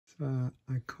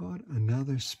I caught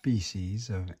another species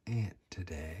of ant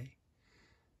today.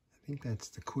 I think that's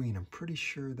the queen. I'm pretty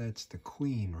sure that's the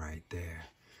queen right there.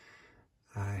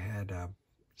 I had a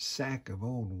sack of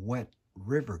old wet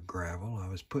river gravel I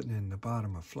was putting in the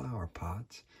bottom of flower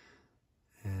pots,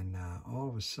 and all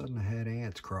of a sudden I had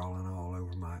ants crawling all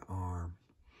over my arm.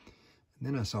 And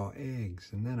then I saw eggs,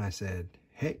 and then I said,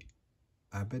 hey,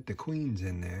 I bet the queen's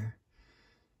in there.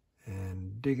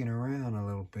 And digging around a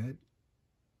little bit,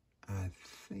 I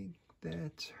think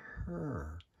that's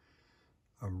her.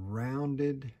 A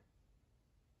rounded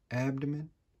abdomen,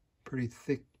 pretty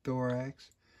thick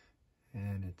thorax,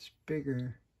 and it's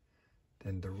bigger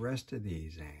than the rest of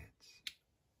these ants.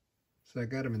 So I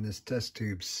got them in this test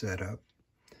tube set up.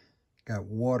 Got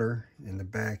water in the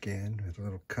back end with a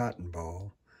little cotton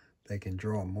ball. They can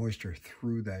draw moisture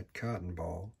through that cotton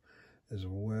ball, as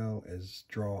well as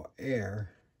draw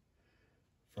air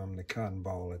from the cotton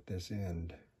ball at this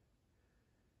end.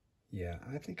 Yeah,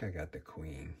 I think I got the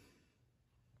queen.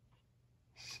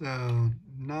 So,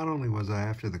 not only was I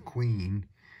after the queen,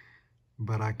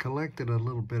 but I collected a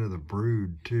little bit of the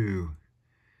brood too.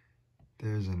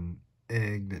 There's an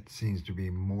egg that seems to be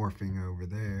morphing over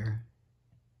there.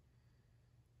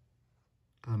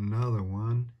 Another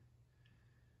one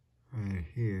right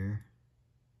here.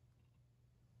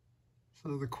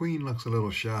 So the queen looks a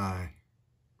little shy.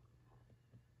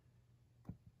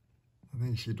 I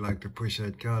think she'd like to push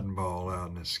that cotton ball out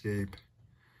and escape.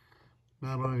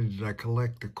 Not only did I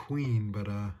collect the queen, but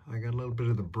I got a little bit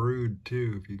of the brood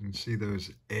too. If you can see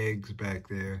those eggs back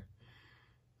there,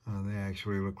 they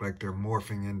actually look like they're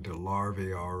morphing into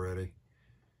larvae already.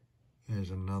 There's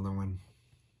another one.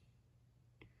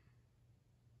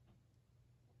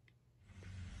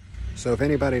 So if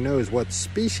anybody knows what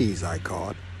species I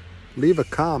caught, leave a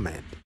comment.